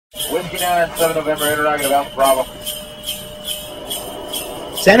Whiskey 9, 7 November, interrogative Alpha Bravo.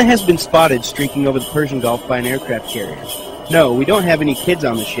 Santa has been spotted streaking over the Persian Gulf by an aircraft carrier. No, we don't have any kids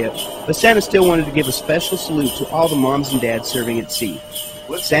on the ship, but Santa still wanted to give a special salute to all the moms and dads serving at sea.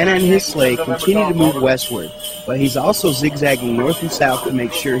 Santa and his sleigh continue to move westward, but he's also zigzagging north and south to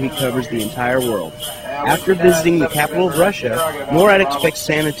make sure he covers the entire world. After visiting the capital of Russia, NORAD expects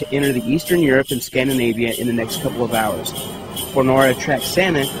Santa to enter the Eastern Europe and Scandinavia in the next couple of hours. For NORAD Track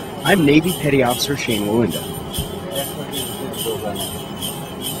Santa, I'm Navy Petty Officer Shane Walinda.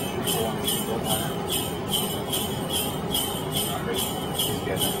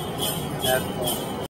 That's